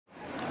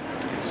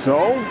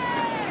So,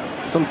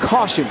 some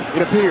caution,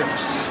 it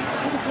appears.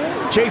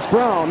 Chase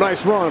Brown,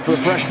 nice run for the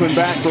freshman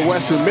back for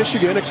Western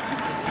Michigan.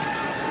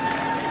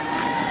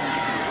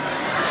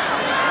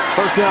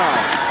 First down,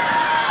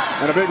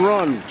 and a big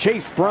run.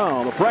 Chase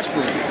Brown, a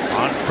freshman.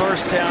 On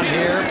first down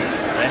here,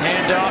 the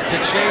handoff to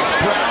Chase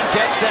Brown,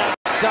 gets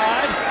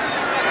outside.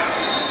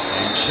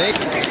 And Chase,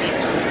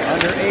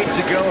 under 8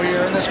 to go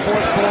here in this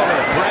fourth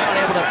quarter. Brown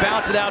able to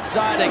bounce it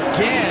outside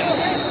again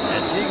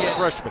as he gets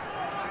freshman.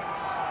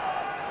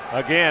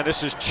 Again,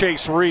 this is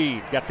Chase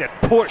Reed. Got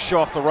that push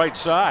off the right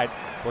side.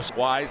 Was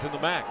wise in the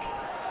MAC.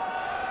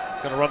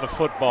 Gonna run the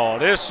football.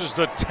 This is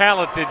the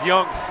talented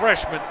young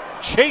freshman,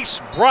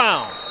 Chase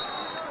Brown.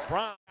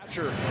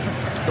 Capture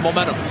the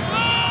momentum.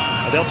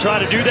 They'll try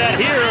to do that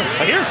here.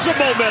 Here's some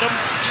momentum.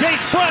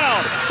 Chase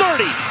Brown,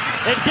 30,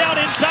 and down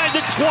inside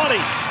the 20.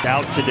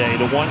 Out today,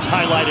 the ones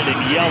highlighted in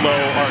yellow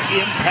are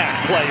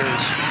impact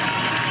players.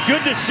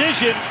 Good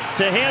decision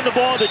to hand the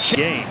ball to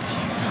James.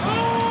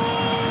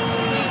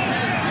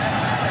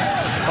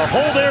 A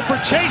hole there for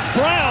Chase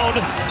Brown.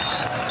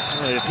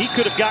 If he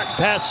could have gotten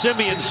past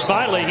Simeon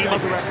Smiley,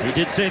 he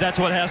did say that's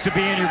what has to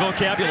be in your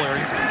vocabulary.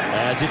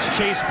 As it's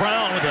Chase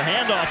Brown with a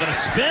handoff and a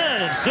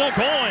spin and still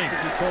going.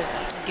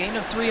 Gain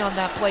of 3 on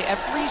that play.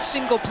 Every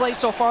single play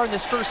so far in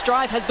this first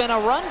drive has been a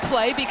run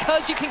play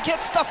because you can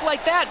get stuff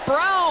like that.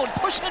 Brown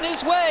pushing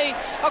his way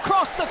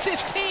across the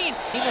 15.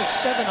 Gain of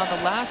 7 on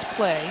the last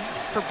play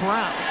for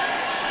Brown.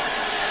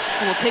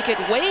 He will take it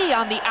way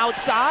on the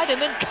outside and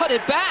then cut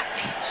it back.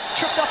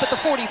 Tripped up at the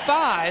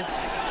 45.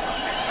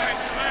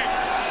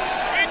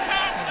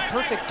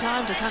 Perfect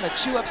time to kind of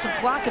chew up some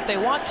clock if they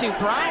want to.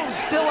 Brown's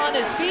still on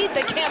his feet.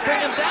 They can't bring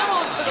him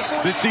down to the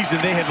 40. This season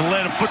they have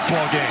led a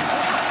football game.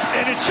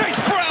 And it's Chase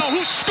Brown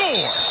who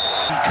scores.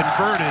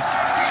 Converted.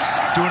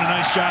 Doing a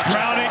nice job.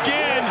 Brown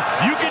again.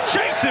 You can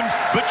chase him,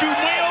 but you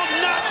will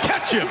not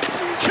catch him.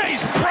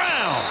 Chase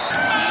Brown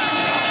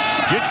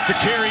gets the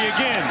carry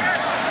again.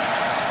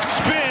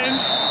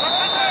 Spins.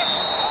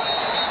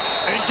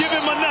 And give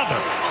him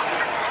another.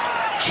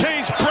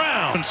 Chase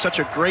Brown. Such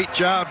a great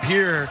job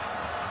here.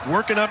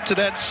 Working up to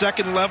that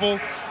second level.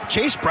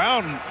 Chase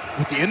Brown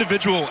with the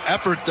individual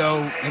effort,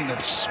 though, in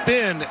the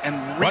spin and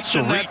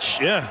reaching that.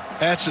 Yeah.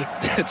 It's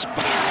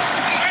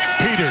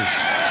Peters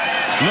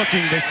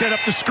looking. They set up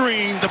the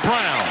screen. The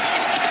Brown.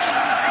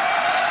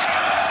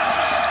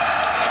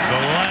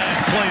 The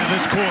last play of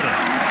this quarter.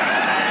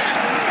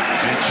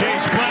 And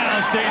Chase Brown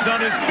stays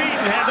on his feet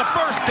and has a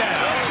first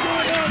down.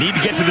 Need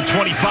to get to the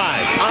 25.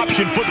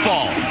 Option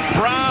football.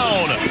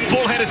 Brown,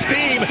 full head of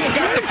steam.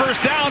 Got the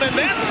first down and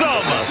then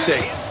some.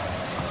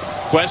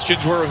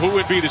 Questions were who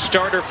would be the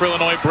starter for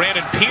Illinois.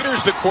 Brandon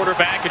Peters, the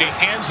quarterback, and he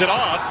hands it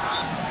off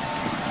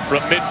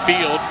from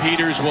midfield.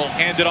 Peters will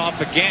hand it off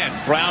again.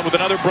 Brown with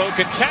another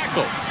broken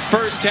tackle.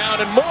 First down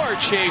and more.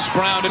 Chase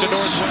Brown into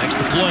Northwest. Next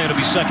play, it'll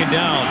be second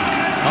down.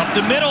 Up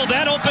the middle,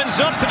 that opens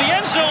up to the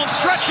end zone.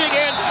 Stretching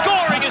and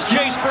scoring is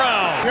Chase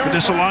Brown. For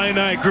this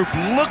Illini group,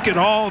 look at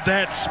all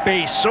that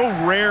space. So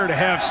rare to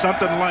have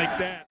something like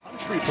that.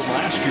 From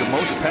last year,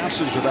 most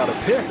passes without a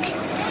pick.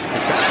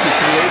 Basket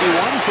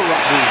 381 for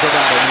Rutgers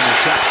without an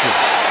interception.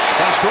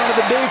 Best run of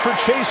the day for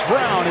Chase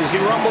Brown as he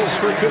rumbles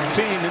for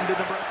 15 into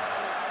the break.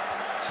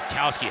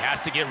 Sikowski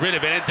has to get rid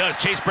of it, and does.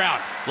 Chase Brown,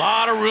 a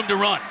lot of room to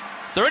run.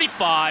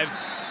 35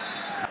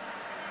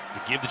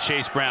 to give to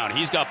Chase Brown.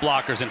 He's got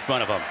blockers in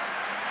front of him.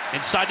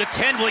 Inside the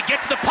 10, will he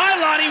get to the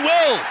pylon? He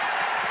will!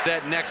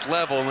 That next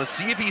level, and let's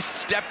see if he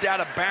stepped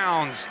out of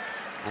bounds.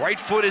 Right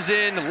foot is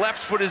in, left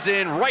foot is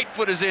in, right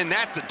foot is in.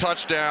 That's a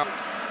touchdown.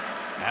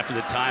 After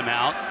the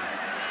timeout,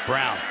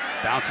 Brown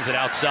bounces it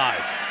outside.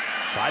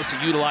 Tries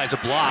to utilize a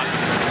block.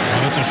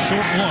 And it's a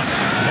short one.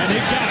 And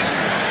they've got it.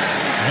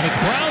 And it's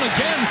Brown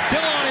again,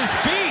 still on his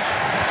feet.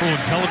 On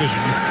television,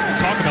 you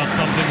talk about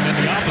something and then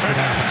the opposite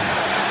happens.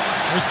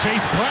 There's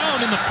Chase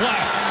Brown in the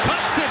flat.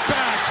 Cuts it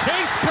back.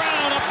 Chase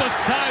Brown up the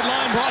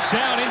sideline, brought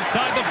down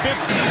inside the 50.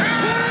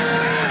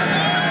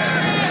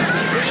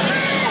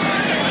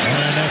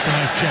 And that's a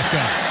nice check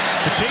down.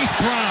 To Chase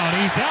Brown,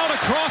 he's out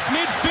across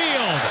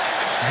midfield.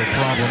 No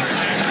problem.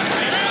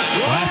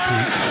 Last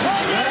week.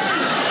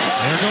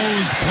 There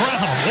goes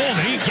Brown. Will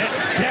he get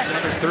decked?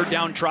 Another third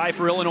down try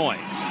for Illinois.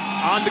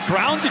 On the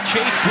ground to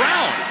Chase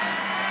Brown.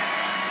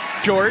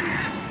 Short.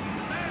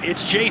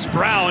 It's Chase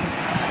Brown.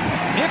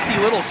 Nifty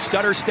little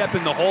stutter step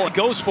in the hole.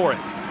 Goes for it.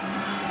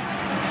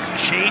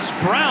 Chase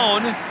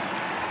Brown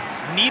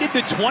needed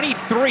the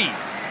 23.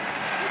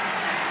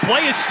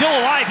 Play is still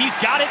alive. He's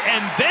got it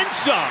and then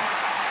some.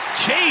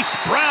 Chase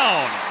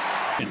Brown.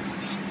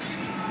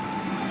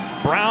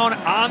 Brown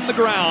on the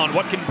ground.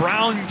 What can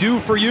Brown do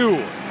for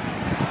you?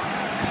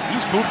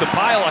 He's moved the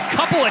pile a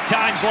couple of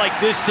times like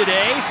this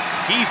today.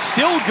 He's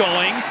still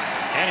going.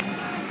 And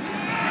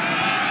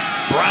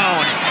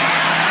Brown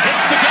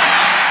hits the gas.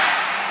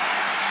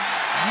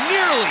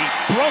 Nearly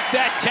broke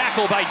that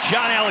tackle by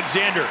John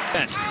Alexander.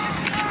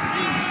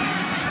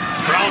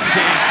 Ground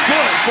game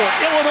good for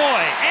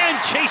Illinois and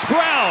Chase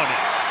Brown.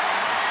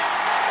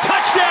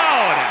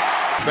 Touchdown!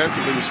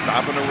 offensively was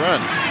stopping the run.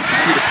 You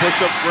see the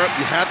push-up grip,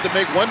 you have to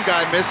make one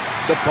guy miss.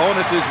 The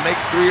bonus is make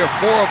 3 or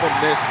 4 of them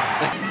miss.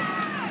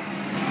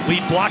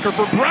 Lead blocker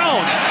for Brown,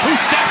 who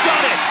steps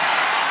on it.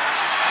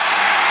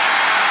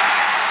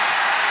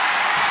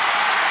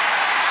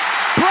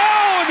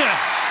 Brown!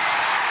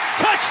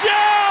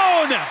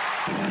 Touchdown!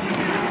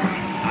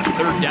 On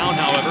third down,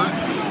 however,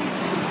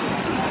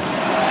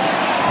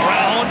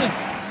 Brown,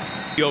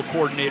 go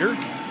coordinator.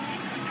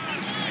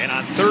 And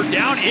on third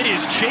down, it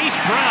is Chase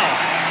Brown.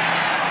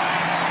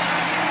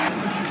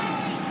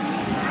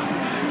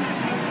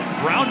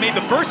 Brown made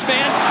the first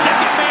man,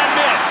 second man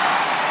miss.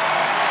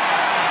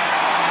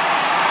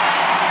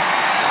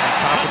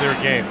 Top of their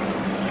game.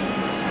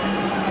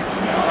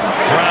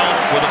 Brown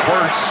with a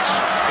burst.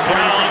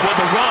 Brown with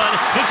a run.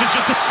 This is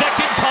just the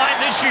second time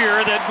this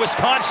year that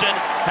Wisconsin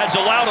has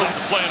allowed him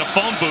to play in a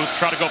phone booth,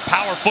 try to go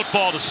power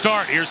football to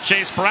start. Here's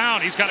Chase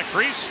Brown. He's got a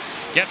crease,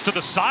 gets to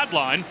the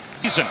sideline.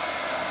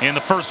 In the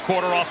first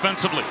quarter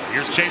offensively.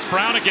 Here's Chase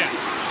Brown again.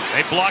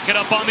 They block it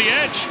up on the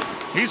edge.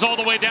 He's all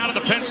the way down to the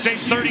Penn State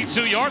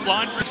 32-yard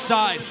line.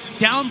 Side,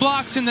 down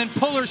blocks and then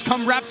pullers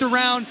come wrapped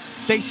around.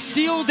 They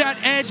sealed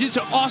that edge. It's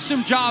an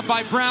awesome job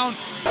by Brown.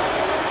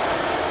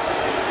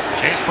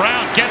 Chase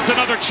Brown gets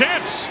another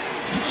chance.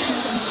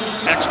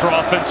 Extra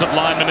offensive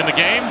lineman in the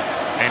game.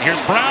 And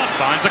here's Brown,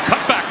 finds a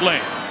cutback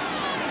lane.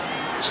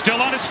 Still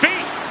on his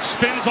feet.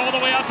 Spins all the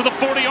way out to the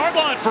 40-yard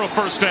line for a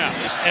first down.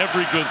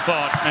 Every good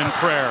thought and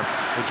prayer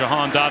for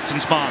Jahan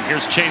Dotson's mom.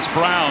 Here's Chase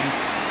Brown.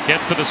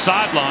 Gets to the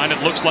sideline.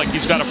 It looks like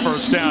he's got a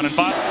first down. And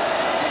by to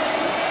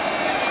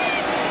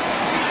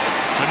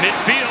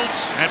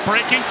midfield. And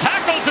breaking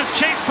tackles is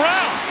Chase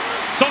Brown.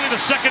 It's only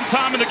the second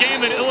time in the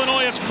game that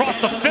Illinois has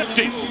crossed the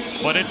 50.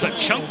 But it's a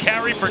chunk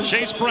carry for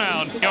Chase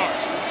Brown.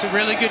 Yards. It's a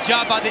really good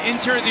job by the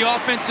interior of the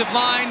offensive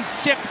line.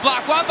 Sift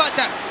block. What about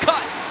that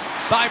cut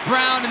by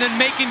Brown and then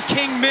making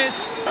King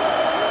miss?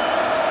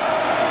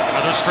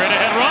 Another straight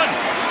ahead run.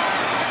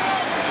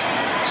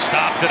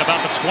 Stopped at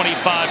about the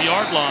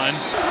 25-yard line.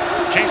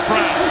 Chase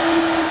Brown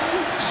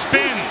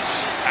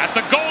spins at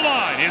the goal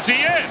line. Is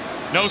he in?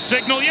 No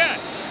signal yet.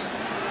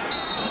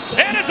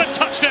 And it's a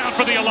touchdown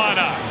for the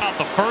Illini. Out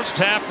the first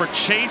half for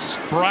Chase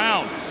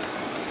Brown.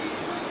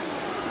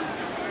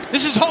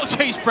 This is all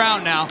Chase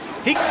Brown now.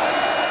 And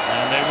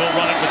they will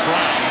run it with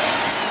Brown.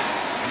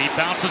 And he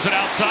bounces it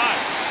outside.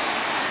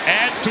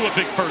 Adds to a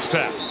big first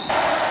half.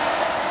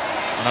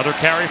 Another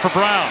carry for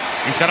Brown.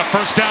 He's got a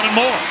first down and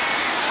more.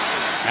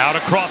 Out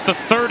across the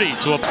 30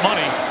 to a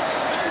money.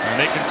 And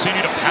they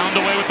continue to pound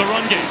away with the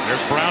run game.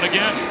 There's Brown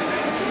again.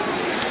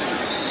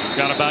 He's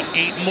got about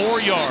 8 more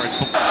yards.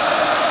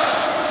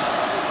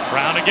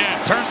 Brown again.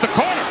 Turns the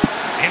corner.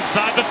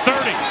 Inside the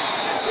 30.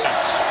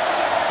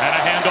 And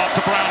a handoff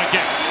to Brown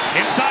again.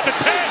 Inside the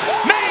 10.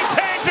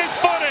 Maintains his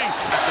footing.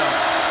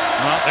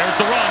 Well, there's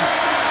the run.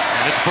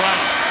 And it's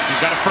Brown. He's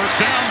got a first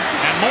down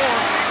and more.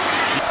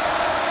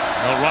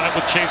 They'll run it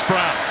with Chase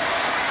Brown.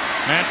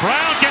 And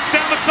Brown gets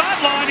down the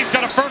sideline. He's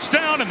got a first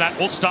down, and that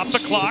will stop the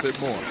clock.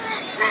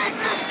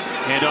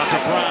 Hand off to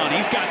Brown.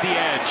 He's got the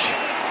edge.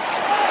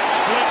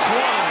 Slips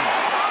one.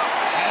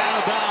 And out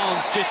of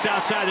bounds just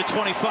outside the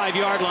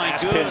 25-yard line.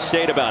 Ask Penn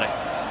State about it.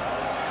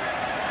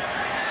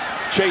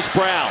 Chase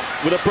Brown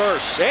with a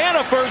burst and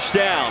a first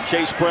down.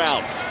 Chase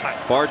Brown.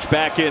 Barge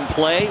back in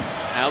play.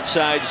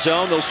 Outside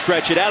zone, they'll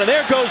stretch it out, and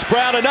there goes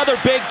Brown, another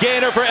big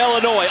gainer for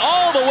Illinois,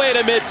 all the way to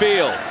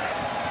midfield.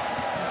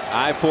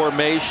 I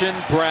formation,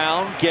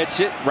 Brown gets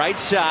it right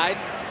side,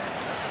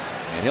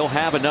 and he'll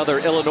have another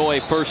Illinois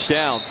first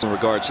down. In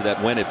regards to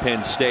that win at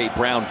Penn State,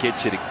 Brown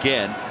gets it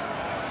again.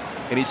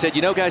 And he said,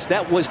 you know, guys,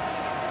 that was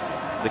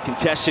the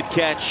contested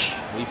catch.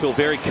 We feel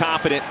very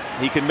confident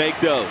he can make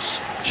those.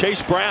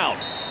 Chase Brown.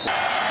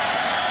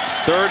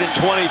 3rd and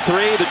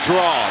 23, the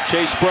draw.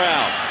 Chase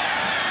Brown.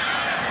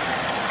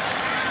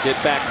 Get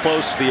back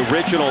close to the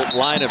original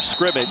line of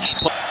scrimmage.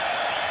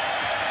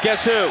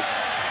 Guess who?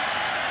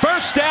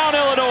 First down,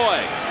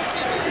 Illinois.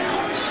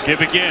 Give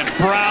again.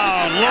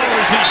 Brown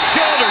lowers his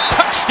shoulder.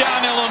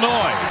 Touchdown,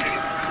 Illinois.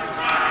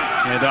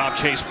 And off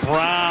Chase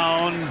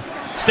Brown.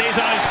 Stays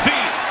on his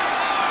feet.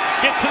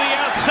 Gets to the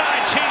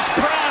outside. Chase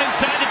Brown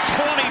inside the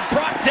 20.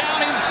 Brought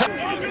down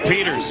inside.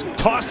 Peters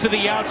tossed to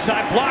the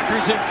outside.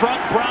 Blockers in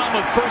front. Brown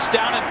with first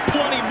down and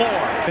plenty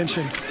more.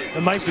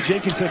 And Mike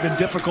Jenkins have been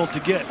difficult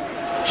to get.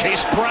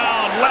 Chase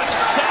Brown left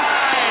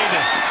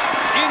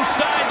side.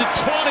 Inside the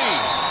 20.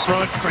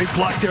 Front, great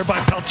block there by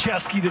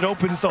Palczewski that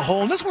opens the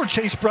hole. And this is where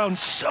Chase Brown's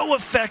so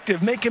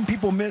effective, making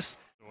people miss.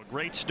 A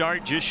great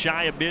start just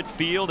shy of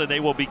midfield, and they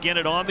will begin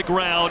it on the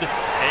ground.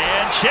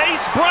 And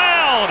Chase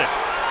Brown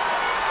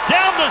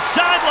down the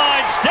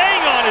sideline,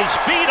 staying on his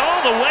feet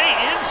all the way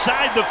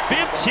inside the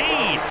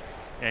 15.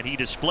 And he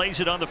displays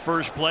it on the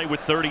first play with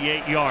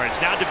 38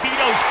 yards. Now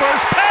DeVito's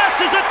first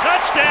pass is a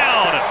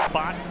touchdown.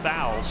 Spot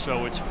foul,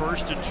 so it's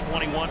 1st and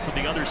 21 from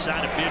the other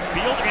side of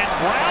midfield. And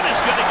Brown is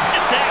going to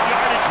get that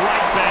yardage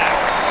right back.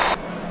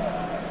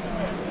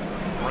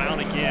 Brown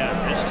again,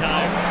 this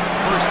time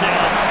first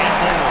down and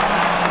more.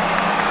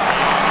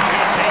 And he's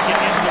going to take it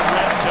into the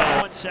red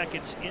zone. 1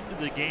 second into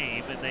the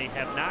game, and they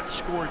have not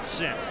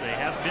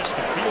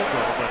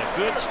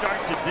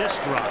this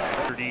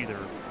drive either.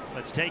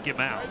 Let's take him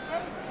out.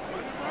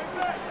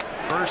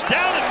 First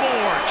down and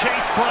more.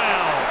 Chase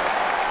Brown.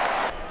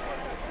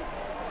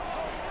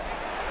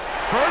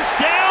 First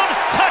down,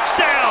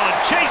 touchdown,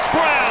 Chase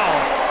Brown.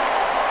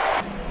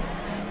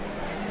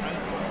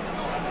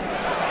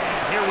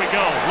 Here we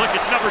go. Look,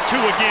 it's number 2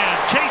 again.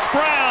 Chase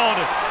Brown.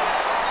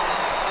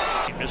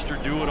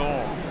 Mr.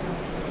 Do-It-All.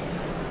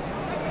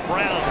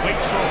 Brown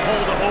waits for a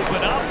hole to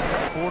open up.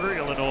 Quarter,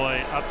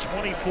 Illinois up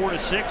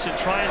 24-6 and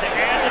trying to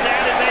add to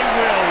that, and they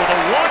will with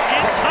a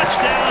walk-in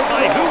touchdown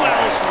by who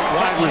else?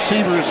 Wide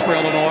receivers for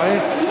Illinois.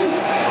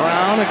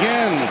 Brown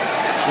again.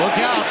 Look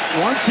out.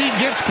 Once he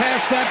gets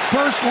past that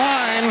first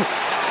line,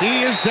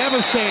 he is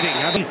devastating.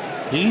 I mean,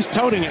 he's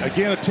toting it.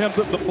 Again,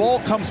 the ball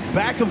comes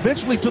back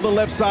eventually to the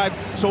left side.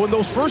 So in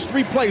those first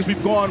 3 plays,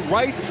 we've gone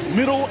right,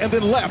 middle, and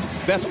then left.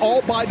 That's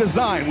all by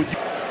design.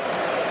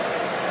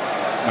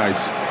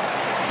 Nice.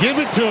 Give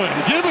it to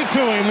him. Give it to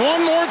him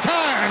one more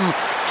time.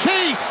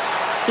 Chase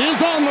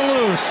is on the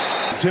loose.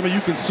 Timmy,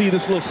 you can see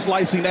this little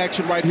slicing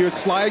action right here.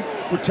 Slide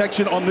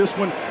protection on this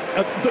one.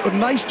 A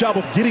nice job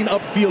of getting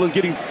upfield and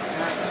getting...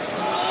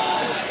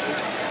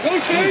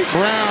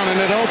 Brown, and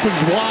it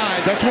opens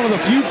wide. That's one of the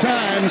few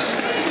times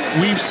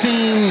we've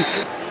seen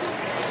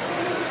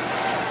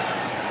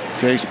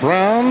Chase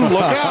Brown.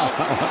 Look out.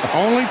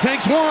 Only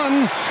takes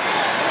one.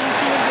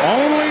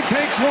 Only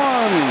takes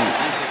one.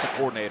 It's a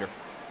coordinator.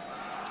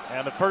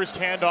 And the first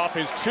handoff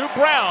is to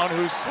Brown,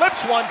 who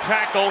slips one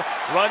tackle,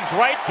 runs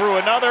right through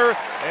another,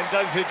 and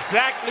does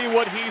exactly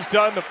what he's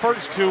done the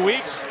first 2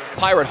 weeks.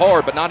 Pirate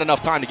hard, but not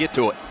enough time to get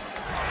to it.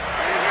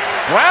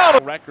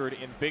 Brown record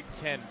in Big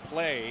Ten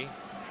play.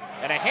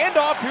 And a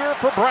handoff here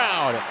for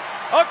Brown.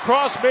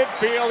 Across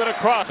midfield and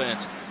across.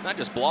 Not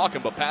just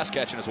blocking, but pass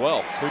catching as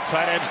well. 2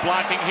 tight ends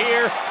blocking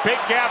here. Big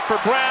gap for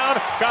Brown.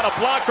 Got a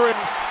blocker and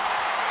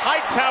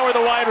Hightower,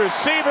 the wide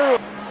receiver.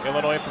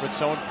 Illinois from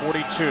its own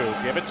 42.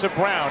 Give it to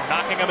Brown.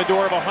 Knocking on the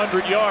door of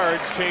 100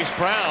 yards. Chase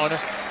Brown.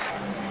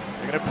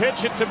 They're going to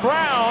pitch it to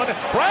Brown.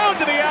 Brown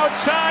to the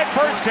outside.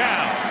 First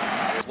down.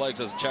 His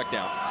legs as a check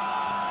down.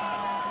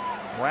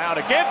 Brown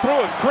again through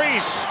a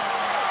crease.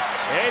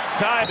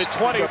 Inside the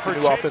 20 for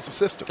new offensive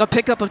system. A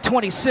pickup of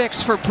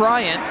 26 for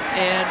Bryant,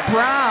 and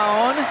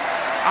Brown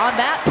on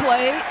that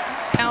play,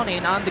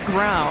 counting on the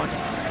ground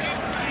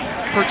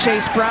for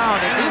Chase Brown,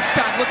 and this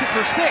time looking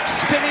for 6,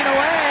 spinning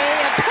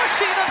away and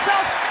pushing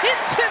himself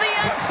into the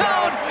end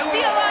zone.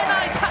 The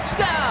Illini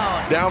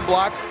touchdown. Down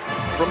blocks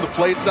from the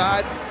play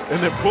side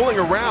and then pulling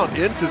around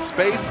into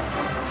space.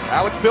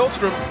 Alex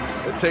Pihlstrom,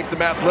 it takes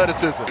some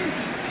athleticism.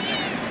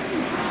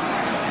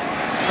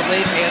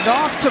 Delayed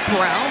handoff to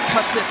Brown,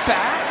 cuts it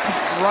back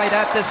right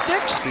at the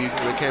sticks. Season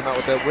they came out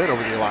with that win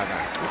over the Illini.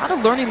 A lot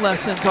of learning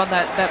lessons on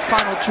that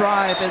final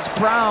drive as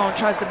Brown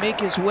tries to make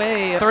his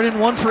way. 3rd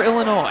and 1 for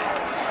Illinois.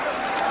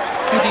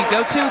 Who do you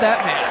go to?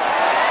 That man.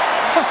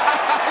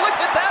 Look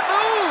at that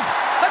move!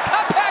 A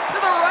cutback to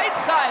the right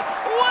side.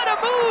 What a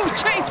move,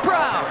 Chase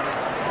Brown!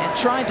 And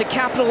trying to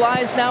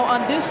capitalize now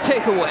on this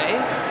takeaway.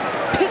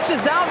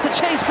 Pitches out to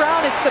Chase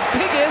Brown. It's the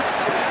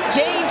biggest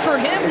gain for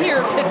him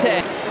here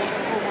today.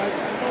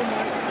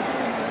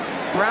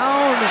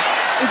 Brown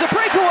is a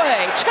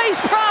breakaway.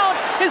 Chase Brown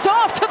is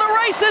off to the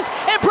races,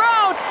 and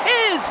Brown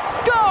is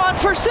gone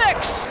for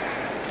 6.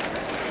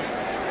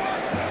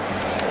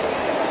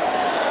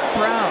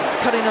 Brown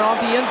cutting it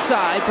off the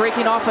inside,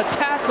 breaking off a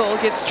tackle,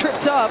 gets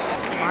tripped up.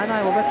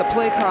 Illini will let the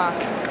play clock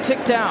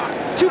tick down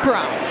to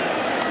Brown.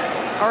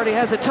 Already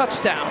has a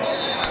touchdown.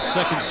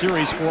 Second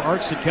series for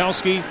Art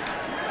Sikowski.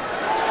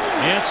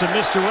 And some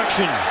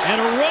misdirection and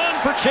a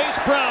run for Chase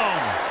Brown.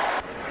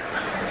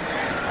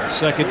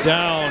 Second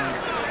down.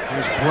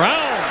 Here's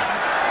Brown.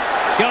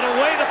 Got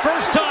away the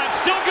first time.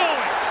 Still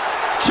going.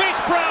 Chase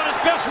Brown, his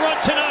best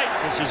run tonight.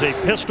 This is a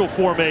pistol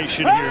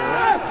formation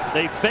here.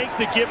 They fake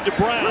the give to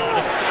Brown.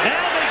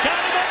 Now they got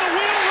him on the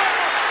wheel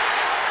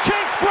route.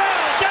 Chase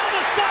Brown down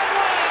the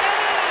sideline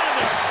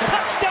and in.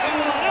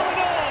 Touchdown,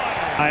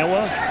 Illinois.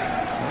 Iowa.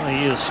 Well,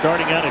 he is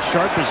starting out as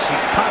sharp as he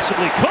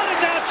possibly could.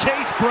 And now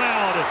Chase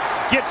Brown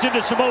gets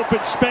into some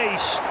open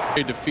space.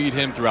 To feed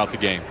him throughout the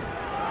game.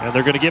 And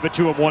they're going to give it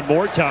to him one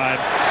more time.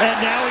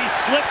 And now he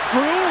slips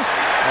through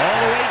all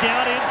the way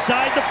down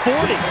inside the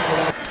 40.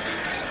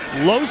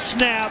 Low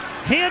snap,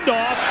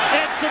 handoff,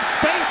 and some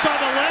space on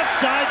the left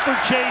side for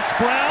Chase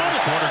Brown.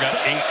 This corner got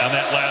 8 on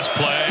that last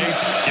play.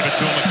 Give it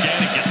to him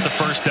again. He gets the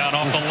first down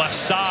off the left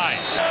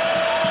side.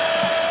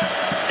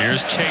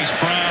 Here's Chase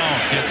Brown.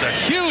 Gets a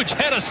huge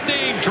head of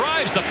steam.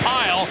 Drives the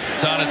pile.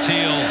 It's on its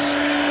heels.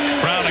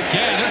 Brown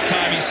again. This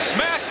time he's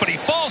smacked, but he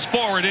falls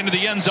forward into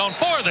the end zone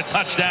for the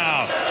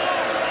touchdown.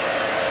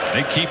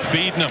 They keep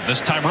feeding him.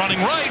 This time running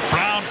right.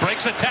 Brown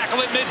breaks a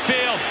tackle at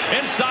midfield.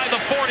 Inside the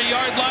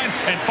 40-yard line.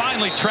 And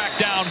finally tracked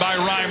down by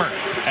Reimer.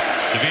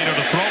 DeVito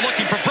to throw.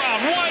 Looking for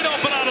Brown. Wide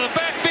open out of the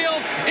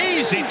backfield.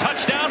 Easy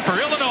touchdown for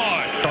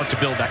Illinois. Start to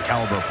build that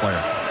caliber of player.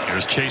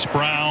 Here's Chase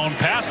Brown.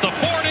 Past the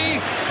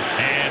 40.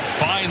 And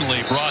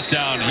finally brought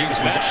down. He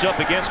was matched up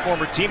against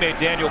former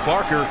teammate Daniel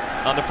Barker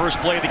on the first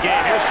play of the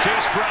game. Here's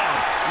Chase Brown.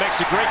 Makes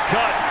a great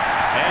cut.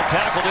 And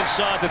tackled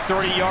inside the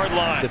 30-yard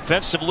line.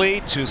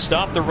 Defensively to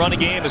stop the running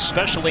game,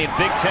 especially in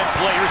Big Ten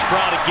players.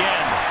 Brown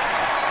again.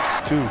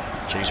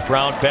 Chase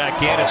Brown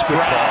back in. It's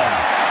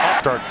Brown.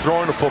 Start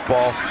throwing the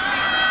football.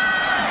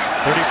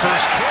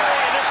 31st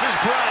carry, and this is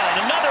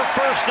Brown. Another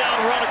first down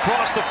run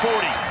across the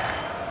 40.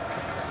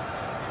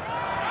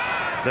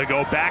 They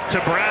go back to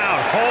Brown.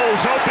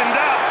 Holes opened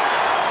up.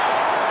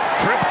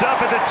 Tripped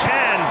up at the 10.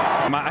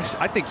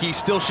 I think he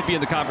still should be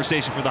in the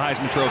conversation for the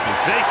Heisman Trophy.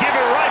 They give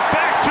it right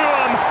back to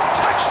him.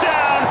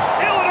 Touchdown,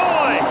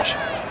 Illinois.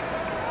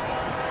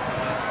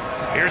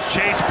 Here's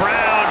Chase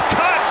Brown.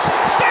 Cuts.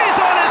 Stays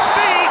on his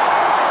feet.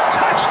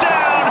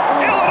 Touchdown,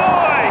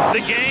 Illinois. The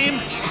game,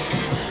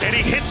 and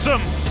he hits him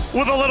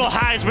with a little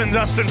Heisman,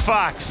 Dustin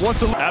Fox.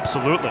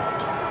 Absolutely.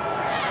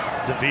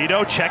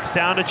 DeVito checks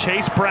down to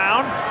Chase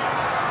Brown.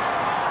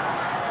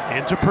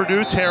 Into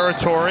Purdue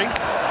territory.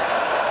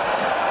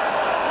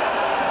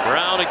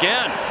 Brown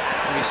again.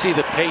 You see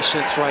the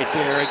patience right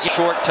there. Again,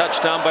 short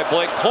touchdown by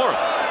Blake Corum.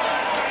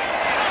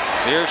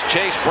 Here's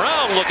Chase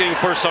Brown looking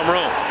for some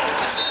room.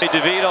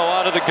 DeVito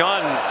out of the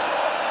gun.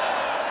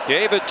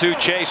 Gave it to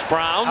Chase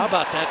Brown. How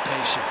about that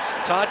patience?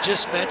 Todd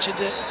just mentioned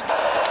it.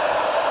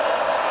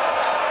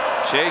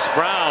 Chase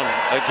Brown,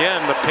 again,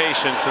 the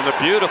patience and the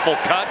beautiful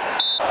cut.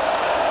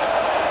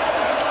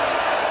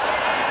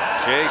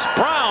 Chase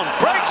Brown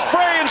breaks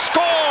free and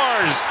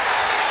scores!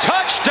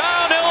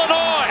 Touchdown,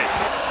 Illinois!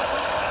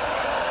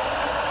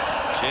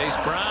 Chase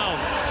Brown,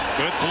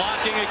 good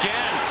blocking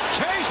again.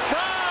 Chase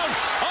Brown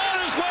on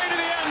his way to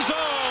the end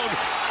zone.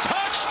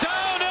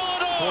 Touchdown,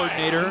 Illinois!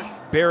 Coordinator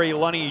Barry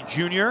Lunny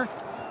Jr.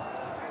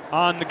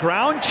 on the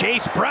ground.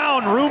 Chase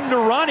Brown, room to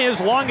run, his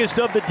longest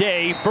of the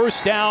day.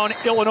 First down,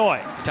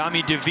 Illinois.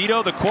 Tommy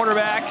DeVito, the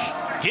quarterback,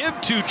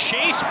 give to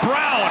Chase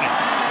Brown.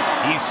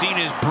 He's seen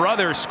his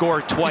brother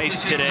score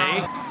twice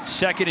today.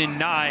 2nd and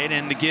 9,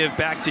 and the give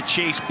back to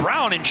Chase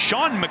Brown, and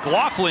Sean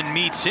McLaughlin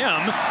meets him,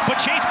 but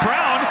Chase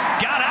Brown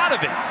got out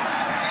of it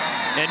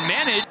and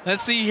managed.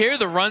 Let's see here,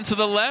 the run to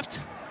the left.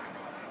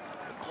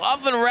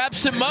 McLaughlin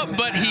wraps him up,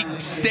 but he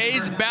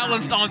stays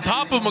balanced on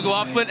top of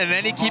McLaughlin, and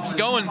then he keeps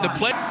going. The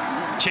play.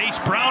 Chase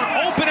Brown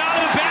open out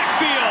of the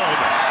backfield.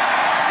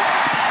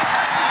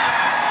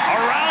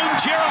 Around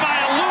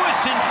Jeremiah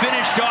Lewis and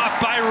finished off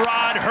by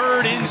Rod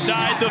Hurd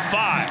inside the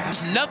 5.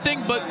 There's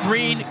nothing but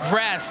green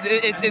grass.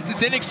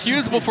 It's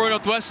inexcusable for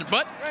Northwestern,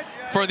 but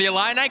for the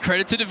Illini,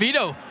 credit to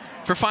DeVito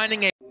for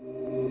finding a